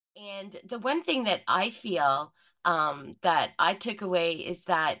And the one thing that I feel that I took away is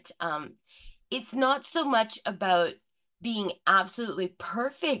that it's not so much about being absolutely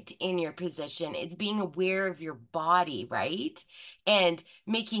perfect in your position. It's being aware of your body, right? And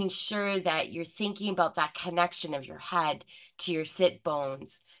making sure that you're thinking about that connection of your head to your sit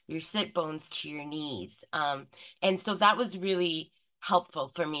bones to your knees. And so that was really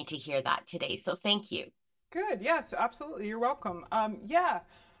helpful for me to hear that today. So thank you. Good. Yes, absolutely. You're welcome. Yeah,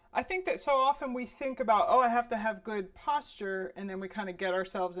 I think that so often we think about, oh, I have to have good posture, and then we kind of get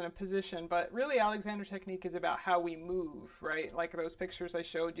ourselves in a position. But really, Alexander technique is about how we move, right? Like those pictures I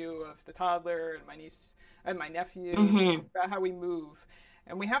showed you of the toddler and my niece and my nephew. Hmm. It's about how we move,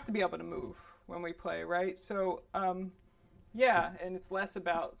 and we have to be able to move when we play, right? So, yeah, and it's less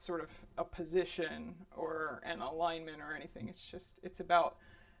about sort of a position or an alignment or anything. It's about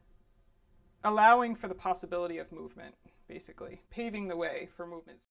allowing for the possibility of movement, basically, paving the way for movement.